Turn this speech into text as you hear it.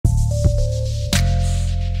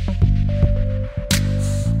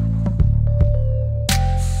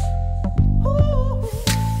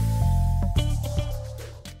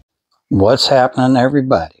What's happening,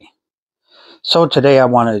 everybody? So today I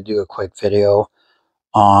wanted to do a quick video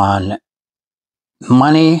on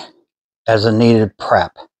money as a needed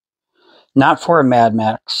prep. Not for a Mad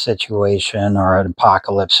Max situation or an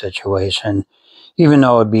apocalypse situation, even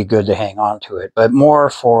though it'd be good to hang on to it, but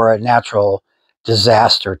more for a natural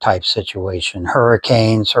disaster type situation.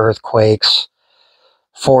 Hurricanes, earthquakes,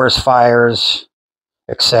 forest fires,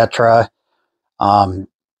 etc.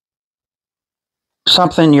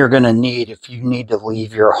 Something you're going to need if you need to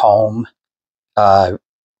leave your home,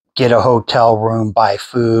 get a hotel room, buy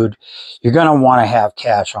food. You're going to want to have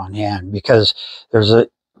cash on hand because there's a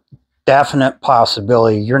definite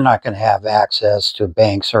possibility you're not going to have access to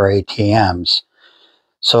banks or ATMs.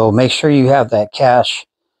 So make sure you have that cash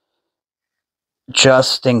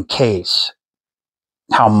just in case.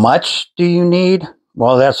 How much do you need?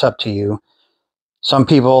 Well, that's up to you. Some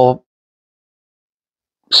people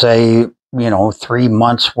say, 3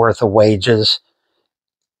 months worth of wages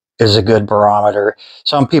is a good barometer.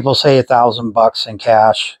 Some people say $1,000 in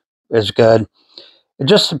cash is good. It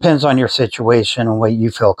just depends on your situation and what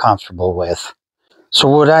you feel comfortable with. So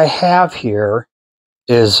what I have here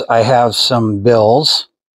is I have some bills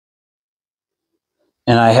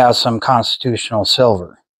and I have some constitutional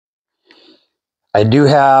silver. I do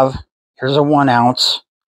have, here's a 1 ounce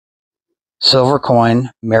silver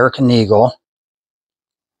coin, American Eagle.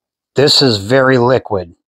 This is very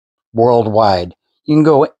liquid worldwide. You can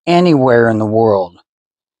go anywhere in the world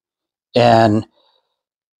and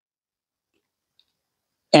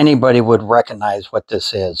anybody would recognize what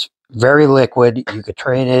this is. Very liquid. You could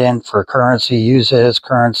trade it in for currency, use it as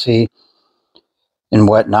currency and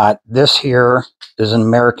whatnot. This here is an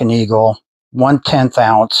American Eagle 1/10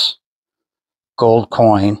 ounce gold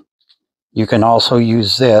coin. You can also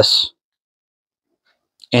use this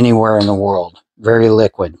anywhere in the world. Very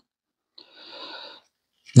liquid.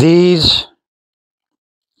 These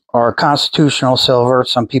are constitutional silver.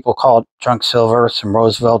 Some people call it junk silver. Some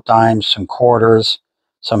Roosevelt dimes, some quarters,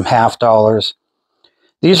 some half dollars.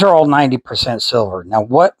 These are all 90% silver. Now,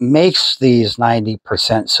 what makes these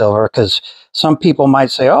 90% silver? Because some people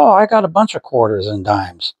might say, oh, I got a bunch of quarters and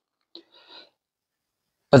dimes.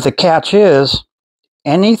 But the catch is,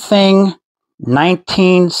 anything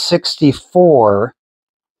 1964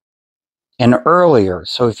 and earlier.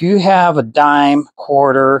 So if you have a dime,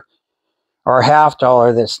 quarter, or a half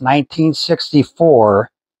dollar that's 1964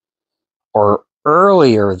 or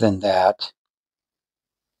earlier than that,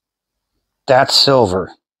 that's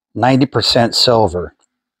silver, 90% silver.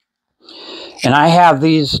 And I have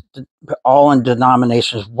these all in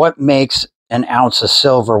denominations. What makes an ounce of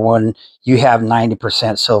silver when you have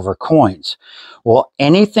 90% silver coins? Well,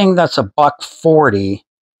 anything that's $1.40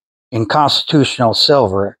 in constitutional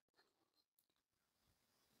silver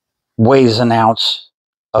weighs an ounce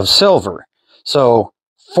of silver. So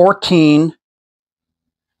 14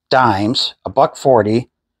 dimes, $1.40.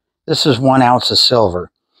 This is 1 ounce of silver.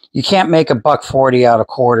 You can't make $1.40 out of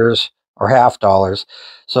quarters or half dollars.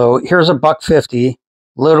 So here's $1.50,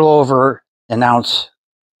 little over an ounce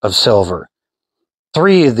of silver.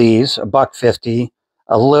 3 of these, $1.50,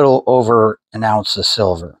 a little over an ounce of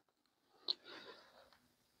silver.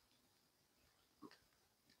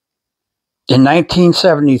 In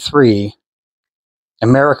 1973,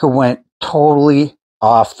 America went totally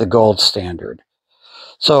off the gold standard.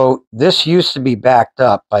 So this used to be backed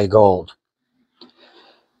up by gold.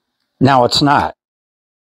 Now it's not.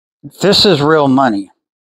 This is real money.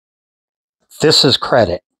 This is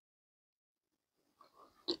credit.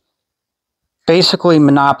 Basically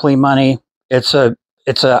monopoly money. It's a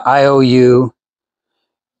IOU.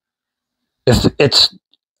 If it's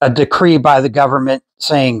a decree by the government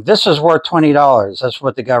saying this is worth $20. That's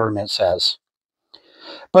what the government says.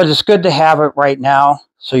 But it's good to have it right now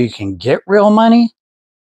so you can get real money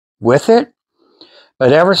with it.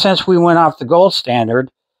 But ever since we went off the gold standard,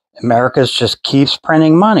 America just keeps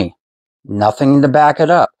printing money. Nothing to back it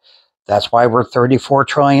up. That's why we're $34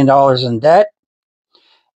 trillion in debt.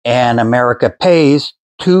 And America pays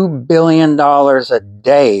 $2 billion a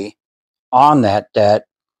day on that debt.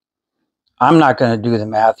 I'm not going to do the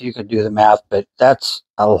math. You could do the math, but that's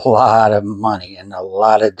a lot of money and a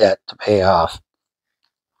lot of debt to pay off.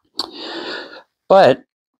 But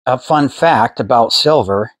a fun fact about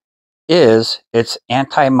silver is it's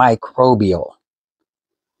antimicrobial,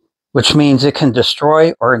 which means it can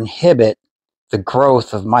destroy or inhibit the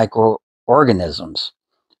growth of microorganisms.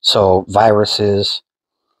 So viruses,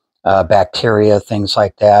 bacteria, things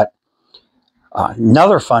like that.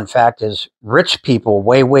 Another fun fact is rich people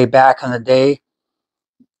way back in the day,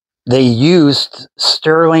 they used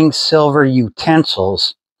sterling silver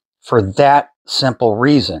utensils for that simple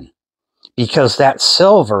reason. because that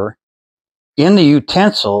silver in the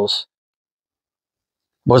utensils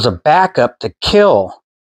was a backup to kill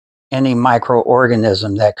any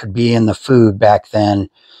microorganism that could be in the food back then,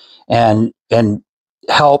 and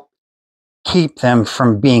help keep them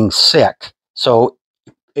from being sick. So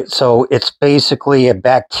it's basically a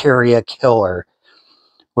bacteria killer,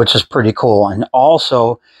 which is pretty cool. And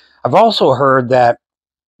also, I've also heard that,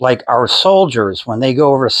 like, our soldiers, when they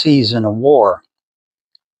go overseas in a war,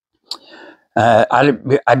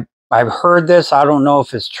 I've heard this. I don't know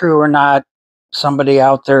if it's true or not. Somebody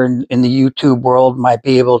out there in the YouTube world might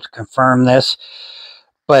be able to confirm this.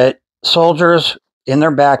 But soldiers, in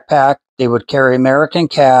their backpack, they would carry American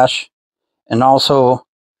cash and also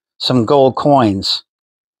some gold coins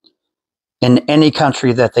in any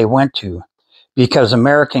country that they went to, because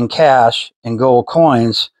American cash and gold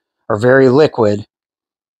coins are very liquid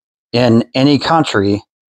in any country.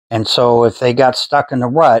 And so if they got stuck in the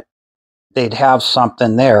rut, they'd have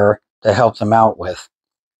something there to help them out with.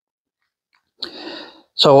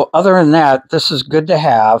 So other than that, this is good to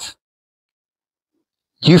have.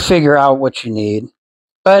 You figure out what you need.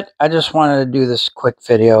 But I just wanted to do this quick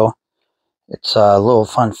video. It's a little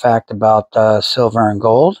fun fact about silver and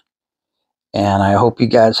gold. And I hope you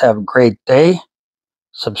guys have a great day.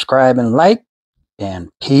 Subscribe and like.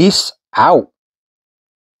 And peace out.